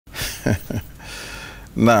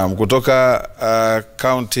Naam, kutoka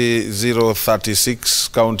county 036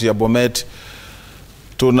 county ya Bomet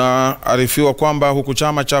tunaarifiwa kwamba huku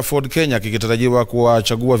chama cha Ford Kenya kikitarajiwa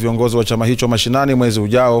kuwachagua viongozi wa chama hicho mashinani mwezi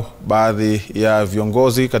ujao, baadhi ya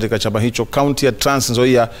viongozi katika chama hicho county ya Trans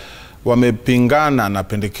Nzoia wamepingana na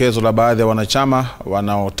pendekezo la baadhi ya wanachama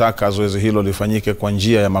wanaotaka zoezi hilo lifanyike kwa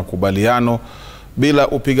njia ya makubaliano bila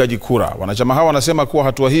upigaji kura. Wanachama hao wanasema kuwa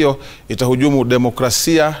hatua hiyo itahujumu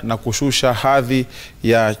demokrasia na kushusha hadhi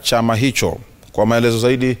ya chama hicho. Kwa maelezo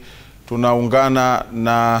zaidi tunaungana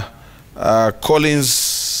na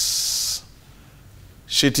Collins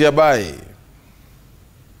Shitiabai.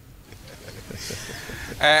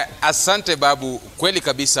 Asante Babu, kweli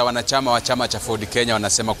kabisa wanachama wa chama cha Ford Kenya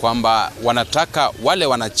wanasema kwamba wanataka wale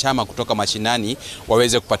wanachama kutoka mashinani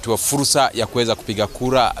waweze kupatiwa fursa ya kuweza kupiga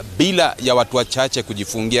kura bila ya watu wachache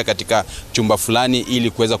kujifungia katika chumba fulani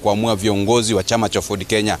ili kuweza kuamua viongozi wa chama cha Ford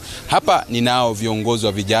Kenya. Hapa ninao viongozi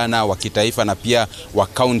wa vijana wa kitaifa na pia wa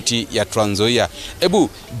county ya Trans Nzoia. Ebu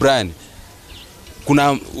Brian,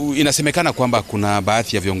 inasemekana kwamba kuna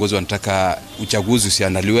baadhi ya viongozi wanataka uchaguzi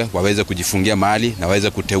usiandaliwe, waweze kujifungia mahali na waweze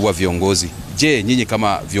kuteua viongozi. Je, nyinyi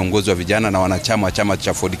kama viongozi wa vijana na wanachama wa chama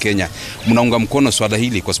cha Ford Kenya mnaunga mkono swala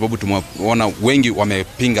hili? Kwa sababu tumeona wengi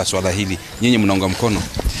wamepinga swala hili. Nyinyi mnaunga mkono?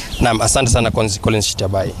 Naam, asante sana Collins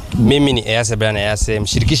Shitabai. Mimi ni Brian Eyase,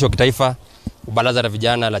 mshirikishi wa kitaifa baraza la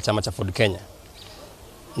vijana la chama cha Ford Kenya.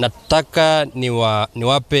 Nataka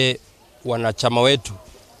niwape wanachama wetu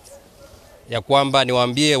ya kwamba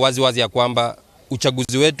niwaambie wazi ya kwamba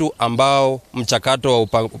uchaguzi wetu ambao mchakato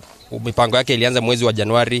wa mipango yake ilianza mwezi wa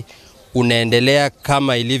Januari unaendelea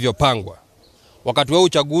kama ilivyopangwa. Wakati wa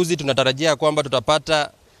uchaguzi tunatarajia kwamba tutapata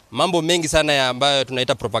mambo mengi sana ya ambayo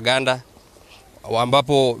tunaita propaganda,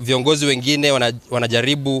 ambapo viongozi wengine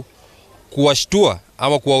wanajaribu kuwashtua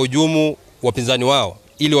ama kuwahujumu wapinzani wao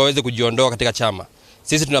ili waweze kujiondoa katika chama.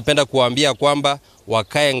 Sisi tunapenda kuwaambia kwamba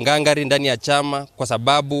wakae ngangari ndani ya chama, kwa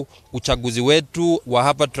sababu uchaguzi wetu wa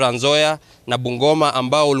hapa Trans Nzoia na Bungoma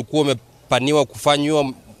ambao ulikuwa umepaniwa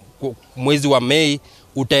kufanywa mwezi wa Mei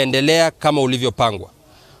utaendelea kama ulivyopangwa.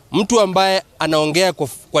 Mtu ambaye anaongea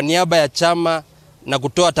kwa niaba ya chama na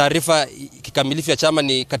kutoa taarifa kikamilifu ya chama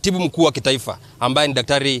ni katibu mkuu wa kitaifa ambaye ni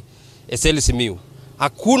Daktari Simiu.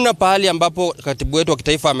 Hakuna pahali ambapo katibu wetu wa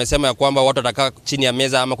kitaifa amesema ya kwamba watu watakaa chini ya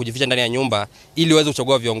meza ama kujificha ndani ya nyumba ili waweze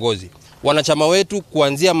kuchagua viongozi. Wanachama wetu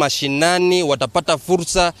kuanzia mashinani watapata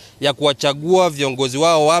fursa ya kuwachagua viongozi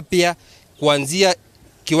wao wapya kuanzia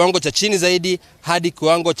kiwango cha chini zaidi hadi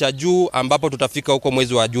kiwango cha juu ambapo tutafika huko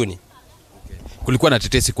mwezi wa Juni. Kulikuwa na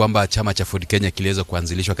tetesi kwamba chama cha Ford Kenya kiliweza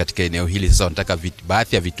kuanzilishwa katika eneo hili. Sasa wanataka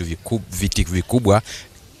baadhi ya vitu vikubwa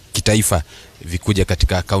kitaifa vikuja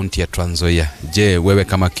katika kaunti ya Trans Nzoia. Je, wewe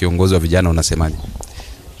kama kiongozi wa vijana unasemaje?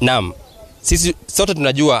 Naam, sisi sote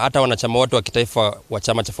tunajua, hata wanachama wote wa kitaifa wa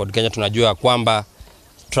chama cha Ford Kenya tunajua kwamba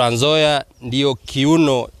Trans Nzoia ndio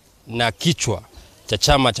kiuno na kichwa cha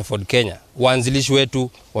chama cha Ford Kenya. Waanzilishi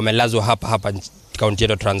wetu wamelazwa hapa kaunti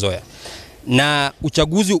ya Trans Nzoia. Na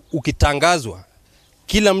uchaguzi ukitangazwa,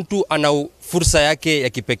 kila mtu ana fursa yake ya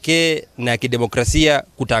kipekee na ya kidemokrasia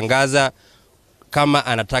kutangaza kama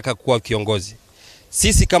anataka kuwa kiongozi.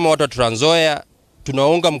 Sisi kama watu wa Trans Nzoia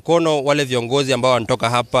tunaunga mkono wale viongozi ambao wanatoka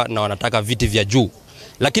hapa na wanataka viti vya juu.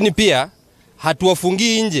 Lakini pia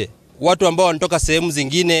hatuwafungii nje watu ambao wanatoka sehemu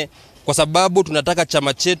zingine, kwa sababu tunataka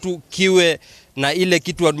chama chetu kiwe na ile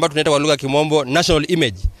kitu ambacho tunaita kwa lugha ya kimombo national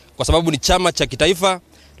image. Kwa sababu ni chama cha kitaifa,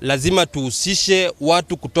 lazima tuhusishe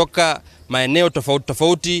watu kutoka maeneo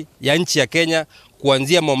tofauti ya nchi ya Kenya,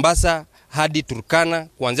 kuanzia Mombasa hadi Turkana,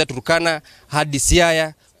 kuanzia Turkana hadi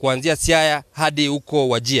Siaya, kuanzia Siaya hadi huko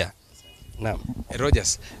Wajia. Naam.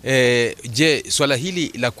 Rogers, je, swala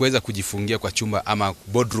hili la kuweza kujifungia kwa chumba ama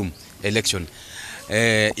boardroom election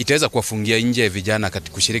itaweza kuwafungia nje vijana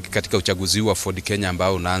kushiriki katika uchaguzi wa Ford Kenya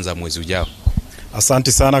ambao unaanza mwezi ujao?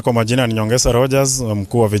 Asante sana. Kwa majina ni Nyongesa Rogers,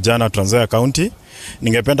 mkuu wa vijana Trans Nzoia County.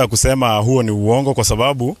 Ningependa kusema huo ni uongo, kwa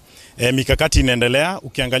sababu mikakati inaendelea.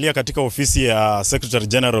 Ukiangalia katika ofisi ya Secretary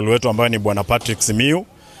General wetu ambaye ni Bwana Patrick Simiu,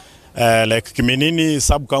 Kiminini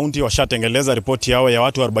sub county washatengeleza ripoti yao ya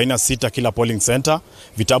watu 46 kila polling center.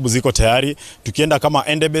 Vitabu ziko tayari. Tukienda kama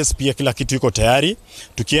Endebess pia kila kitu iko tayari.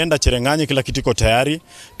 Tukienda Cherengani kila kitu iko tayari.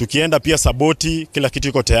 Tukienda pia Saboti kila kitu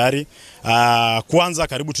iko tayari. Kwanza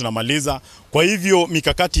karibu tunamaliza. Kwa hivyo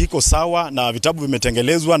mikakati iko sawa na vitabu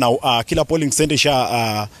vimetengelezwa na kila polling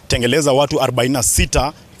center tengeleza watu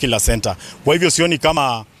 46 kila center. Kwa hivyo sioni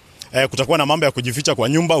kama kutakuwa na mambo ya kujificha kwa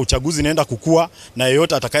nyumba. Uchaguzi inaenda kukua na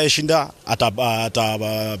yeyote atakayeshinda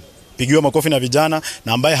atapigiwa makofi na vijana,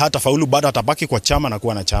 na ambaye hata faulu bado atabaki kwa chama na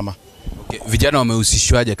kuwa na chama. Okay. Vijana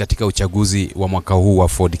wamehusishwaje katika uchaguzi wa mwaka huu wa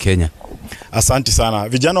Ford Kenya? Asante sana.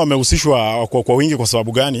 Vijana wamehusishwa kwa wingi. Kwa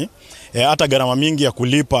sababu gani? Hata gharama mingi ya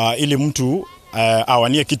kulipa ili mtu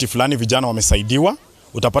awanie kiti fulani, vijana wamesaidiwa.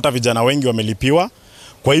 Utapata vijana wengi wamelipiwa.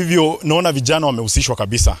 Kwa hivyo naona vijana wamehusishwa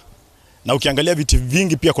kabisa. Na ukiangalia viti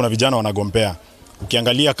vingi pia kuna vijana wanagombea.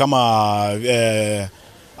 Ukiangalia kama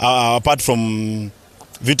apart from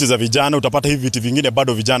viti za vijana, utapata hivi viti vingine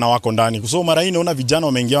bado vijana wako ndani. So mara hii naona vijana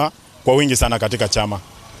wameingia kwa wingi sana katika chama.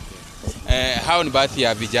 Hao ni baadhi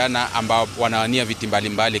ya vijana ambao wanawania viti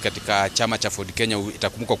mbalimbali katika chama cha Ford Kenya.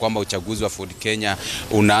 Itakumbuka kwamba uchaguzi wa Ford Kenya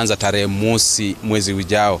unaanza tarehe mosi mwezi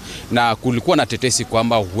ujao, na kulikuwa na tetesi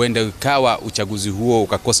kwamba huenda ikawa uchaguzi huo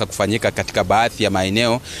ukakosa kufanyika katika baadhi ya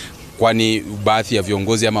maeneo, kwani baadhi ya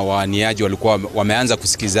viongozi ama wawaniaji walikuwa wameanza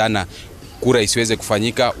kusikizana kura isiweze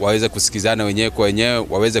kufanyika, waweze kusikizana wenyewe kwa wenyewe,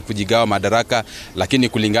 waweze kujigawa madaraka. Lakini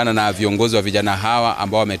kulingana na viongozi wa vijana hawa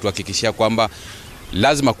ambao wametuhakikishia kwamba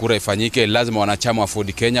lazima kura ifanyike, lazima wanachama wa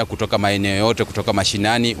Ford Kenya kutoka maeneo yote, kutoka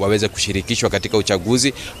mashinani, waweze kushirikishwa katika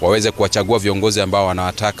uchaguzi, waweze kuwachagua viongozi ambao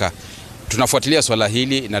wanawataka. Tunafuatilia swala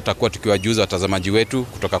hili na tutakuwa tukiwajuza watazamaji wetu.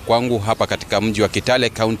 Kutoka kwangu hapa katika mji wa Kitale,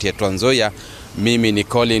 kaunti ya Trans Nzoia, mimi ni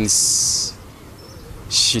Collins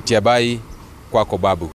Shitiabai, kwako babu.